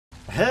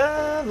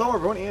Hello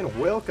everyone and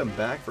welcome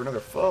back for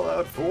another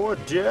Fallout 4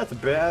 Death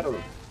Battle.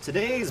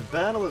 Today's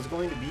battle is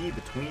going to be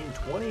between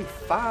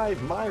 25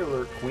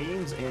 Mirelurk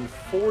Queens and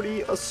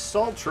 40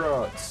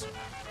 Assaultrons.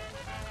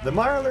 The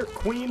Mirelurk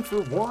Queen,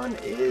 for one,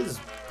 is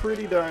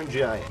pretty darn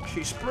giant.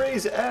 She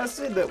sprays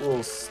acid that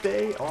will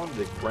stay on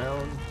the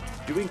ground,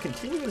 doing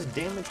continuous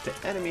damage to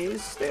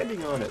enemies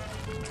standing on it.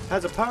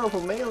 Has a powerful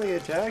melee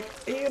attack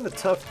and a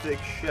tough thick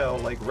shell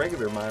like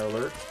regular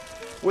Mirelurk,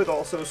 with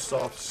also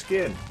soft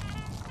skin.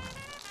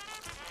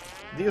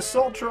 The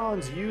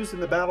Assaultrons used in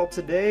the battle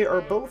today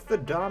are both the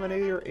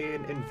Dominator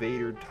and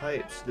Invader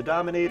types. The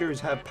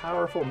Dominators have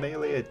powerful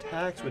melee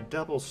attacks with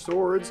double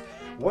swords,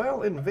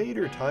 while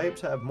Invader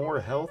types have more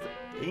health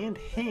and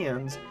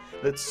hands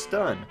that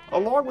stun,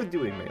 along with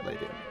doing melee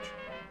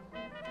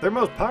damage. Their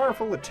most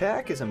powerful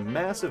attack is a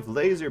massive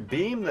laser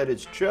beam that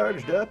is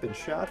charged up and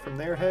shot from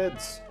their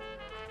heads.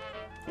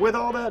 With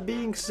all that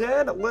being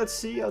said, let's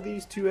see how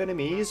these two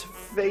enemies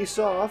face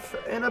off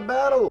in a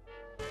battle.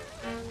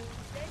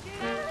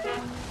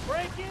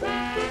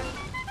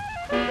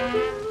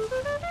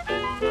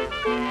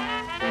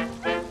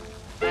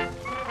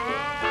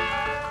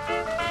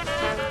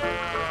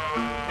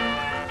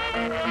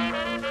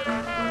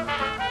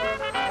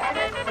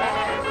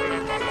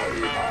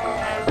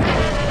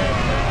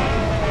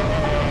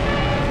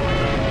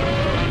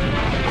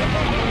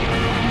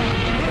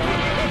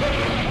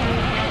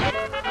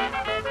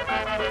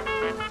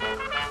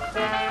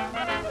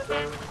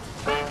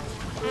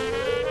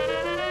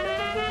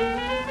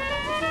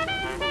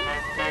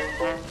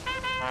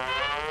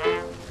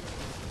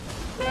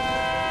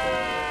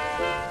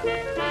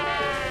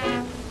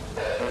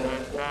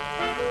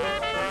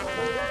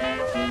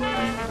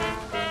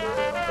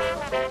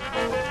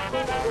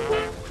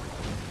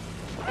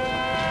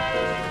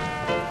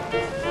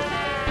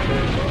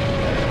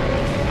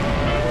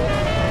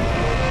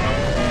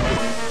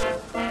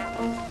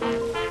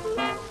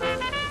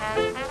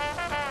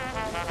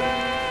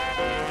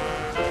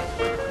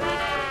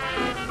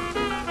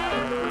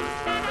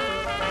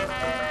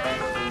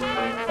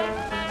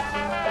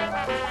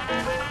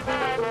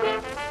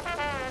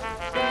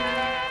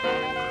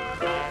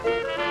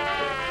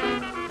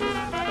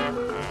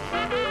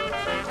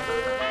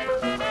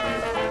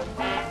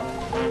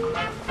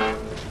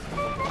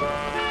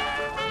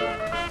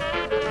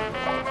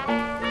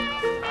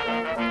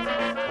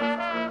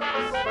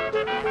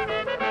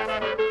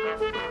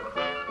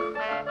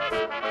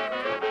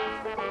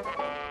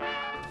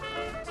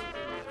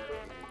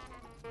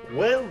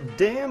 Well,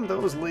 damn,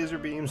 those laser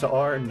beams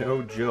are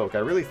no joke. I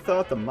really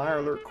thought the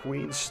Mirelurk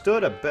Queen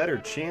stood a better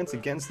chance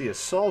against the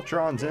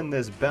Assaultrons in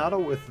this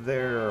battle with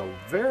their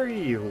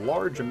very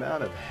large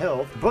amount of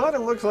health, but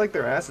it looks like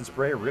their acid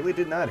spray really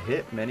did not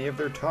hit many of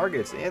their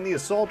targets, and the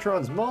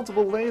Assaultrons'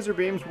 multiple laser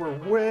beams were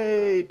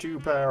way too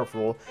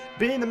powerful,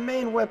 being the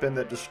main weapon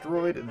that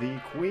destroyed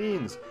the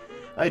Queens.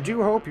 I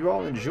do hope you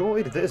all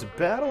enjoyed this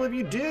battle. If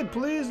you did,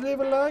 please leave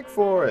a like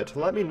for it.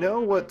 Let me know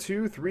what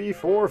 2, 3,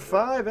 4,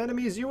 5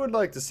 enemies you would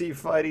like to see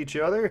fight each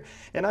other,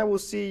 and I will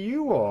see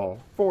you all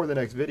for the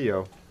next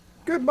video.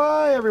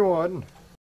 Goodbye, everyone!